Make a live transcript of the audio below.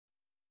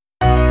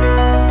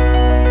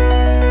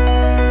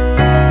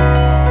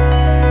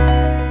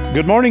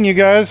Good morning, you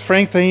guys.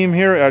 Frank Thaim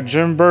here at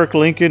Jim Burke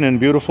Lincoln in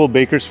beautiful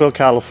Bakersfield,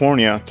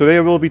 California. Today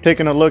we'll be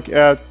taking a look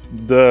at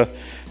the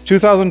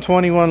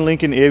 2021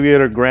 Lincoln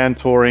Aviator Grand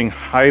Touring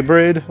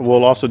Hybrid.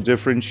 We'll also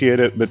differentiate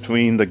it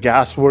between the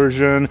gas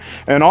version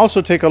and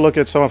also take a look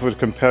at some of its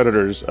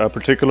competitors,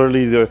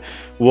 particularly the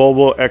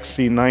Volvo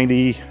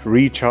XC90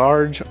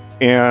 Recharge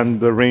and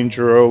the Range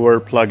Rover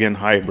plug-in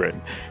hybrid.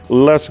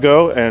 Let's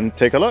go and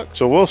take a look.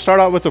 So we'll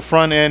start out with the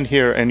front end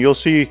here, and you'll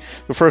see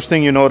the first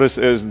thing you notice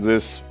is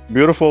this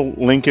beautiful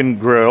Lincoln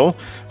grille.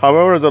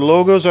 However, the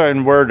logos are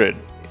inverted.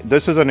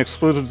 This is an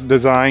exclusive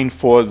design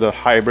for the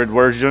hybrid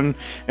version,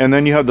 and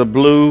then you have the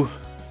blue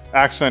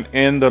accent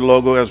in the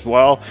logo as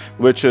well,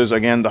 which is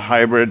again the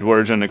hybrid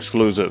version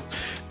exclusive.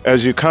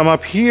 As you come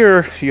up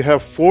here, you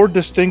have four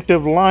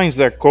distinctive lines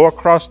that go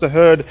across the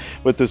hood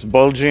with this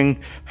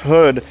bulging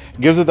hood.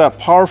 Gives it that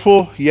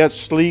powerful yet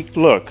sleek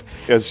look.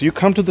 As you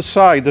come to the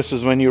side, this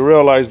is when you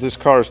realize this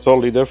car is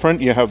totally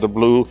different. You have the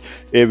blue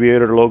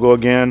Aviator logo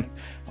again,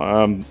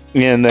 and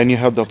then you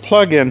have the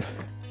plug-in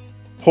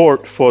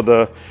port for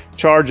the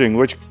charging,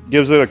 which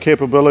gives it a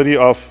capability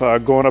of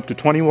going up to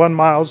 21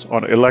 miles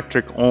on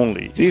electric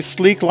only. These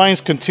sleek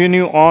lines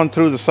continue on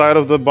through the side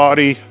of the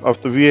body of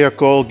the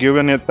vehicle,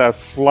 giving it that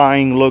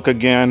flying look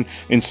again,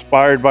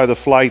 inspired by the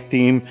flight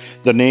theme.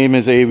 The name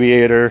is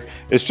Aviator.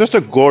 It's just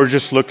a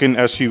gorgeous looking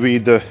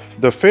SUV.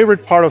 The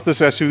favorite part of this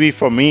SUV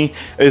for me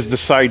is the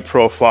side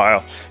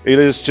profile. It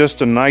is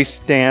just a nice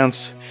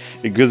stance.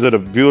 It gives it a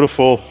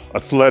beautiful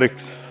athletic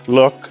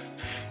look.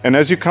 And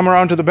as you come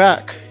around to the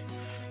back,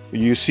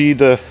 you see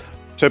the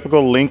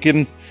typical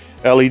Lincoln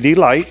LED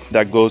light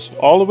that goes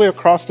all the way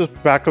across the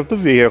back of the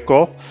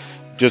vehicle.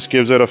 Just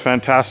gives it a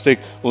fantastic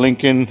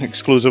Lincoln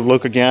exclusive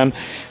look again.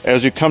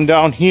 As you come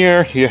down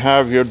here, you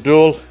have your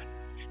dual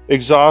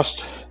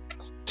exhaust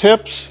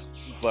tips.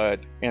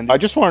 And I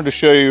just wanted to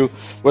show you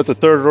with the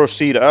third row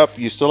seat up,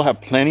 you still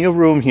have plenty of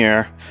room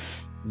here.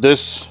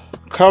 This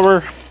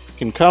cover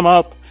can come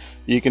up.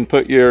 You can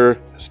put your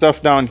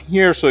stuff down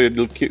here so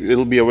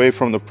it'll be away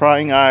from the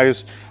prying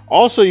eyes.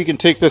 Also, you can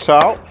take this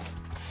out.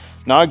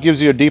 Now it gives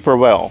you a deeper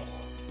well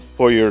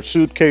for your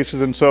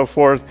suitcases and so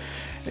forth,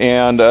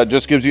 and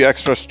just gives you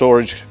extra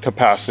storage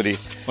capacity.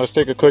 Let's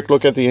take a quick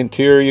look at the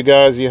interior, you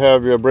guys. You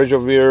have your bridge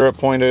of ear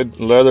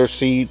appointed leather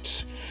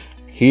seats,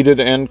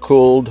 heated and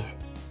cooled.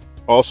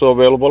 Also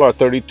available are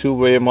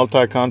 32-way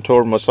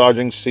multi-contour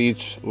massaging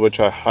seats, which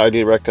I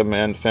highly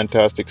recommend.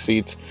 Fantastic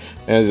seats.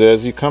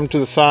 As you come to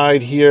the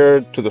side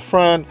here to the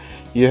front,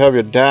 you have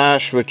your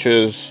dash, which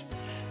has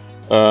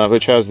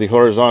the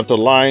horizontal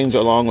lines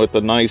along with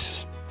the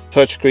nice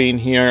touchscreen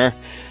here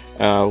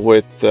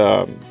with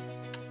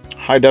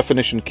high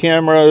definition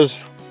cameras,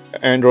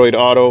 Android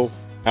Auto,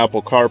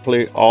 Apple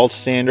CarPlay, all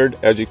standard.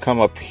 As you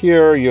come up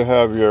here, you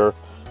have your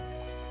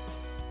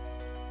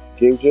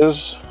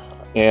gauges,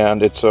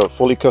 and it's a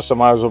fully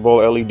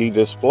customizable LED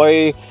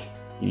display.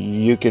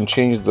 You can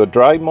change the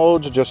drive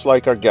modes just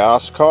like our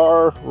gas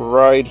car.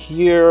 Right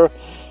here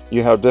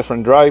you have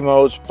different drive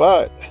modes,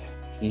 but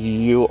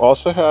you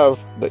also have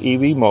the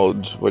EV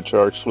modes, which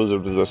are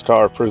exclusive to this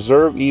car.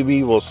 Preserve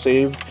EV will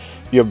save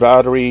your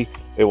battery.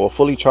 It will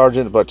fully charge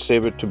it, but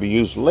save it to be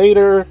used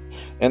later.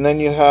 And then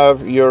you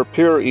have your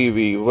Pure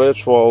EV,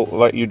 which will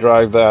let you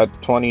drive that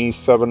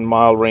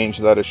 27-mile range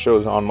that it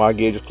shows on my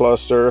gauge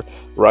cluster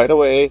right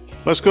away.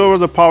 Let's go over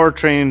the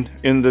powertrain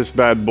in this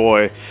bad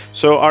boy.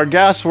 So our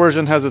gas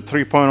version has a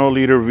 3.0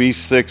 liter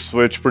V6,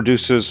 which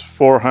produces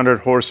 400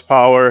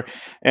 horsepower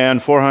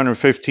and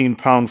 415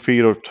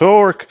 pound-feet of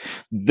torque.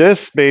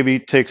 This baby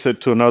takes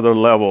it to another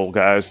level,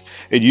 guys.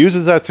 It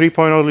uses that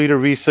 3.0 liter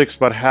V6,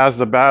 but has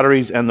the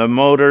batteries and the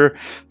motor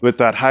with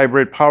that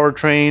hybrid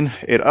powertrain.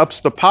 It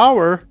ups the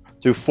power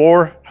to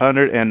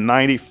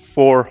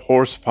 494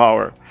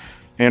 horsepower.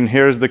 And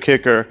here's the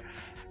kicker,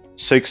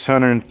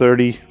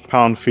 630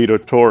 pound-feet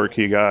of torque,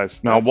 you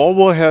guys. Now,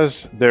 Volvo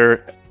has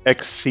their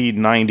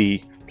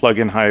XC90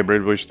 plug-in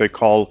hybrid, which they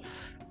call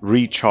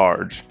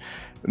Recharge.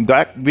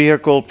 That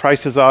vehicle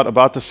prices out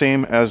about the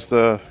same as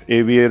the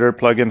Aviator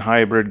plug-in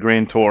hybrid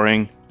Grand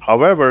Touring.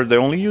 However, they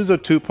only use a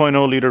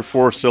 2.0 liter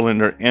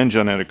four-cylinder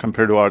engine in it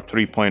compared to our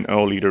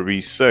 3.0 liter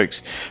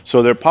V6.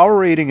 So their power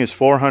rating is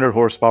 400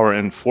 horsepower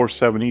and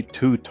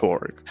 472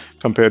 torque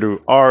compared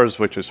to ours,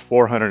 which is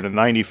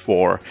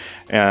 494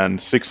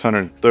 and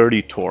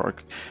 630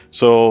 torque.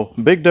 So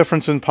big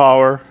difference in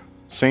power,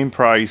 same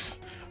price.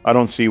 I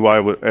don't see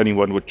why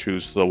anyone would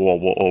choose the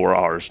Volvo over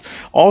ours.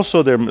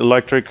 Also, their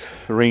electric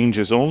range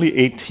is only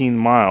 18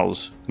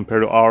 miles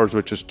compared to ours,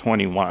 which is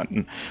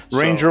 21.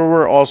 Range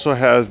Rover also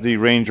has the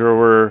Range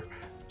Rover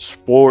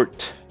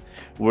Sport,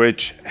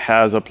 which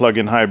has a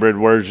plug-in hybrid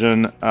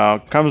version.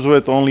 Comes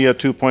with only a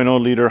 2.0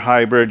 liter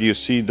hybrid. You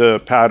see the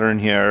pattern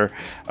here,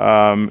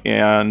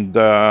 and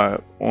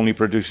only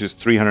produces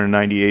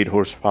 398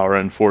 horsepower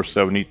and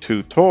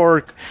 472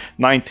 torque,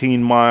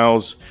 19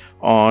 miles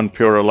on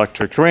pure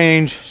electric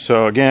range.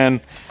 So again,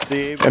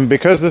 and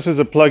because this is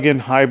a plug-in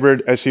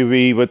hybrid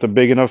SUV with a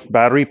big enough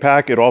battery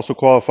pack, it also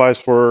qualifies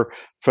for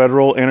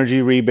federal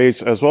energy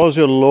rebates, as well as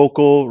your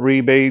local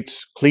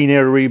rebates, clean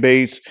air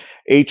rebates,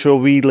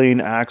 HOV lane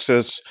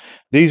access.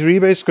 These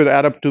rebates could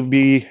add up to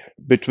be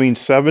between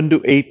 $7,000 to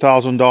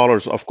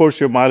 $8,000. Of course,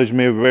 your mileage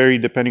may vary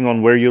depending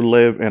on where you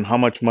live and how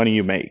much money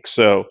you make.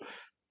 So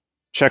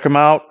check them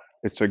out.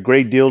 It's a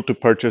great deal to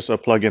purchase a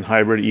plug-in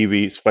hybrid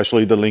EV,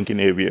 especially the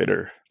Lincoln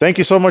Aviator. Thank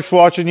you so much for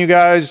watching, you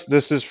guys.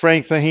 This is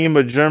Frank Thahim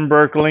of Jim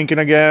Burke Lincoln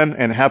again,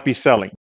 and happy selling.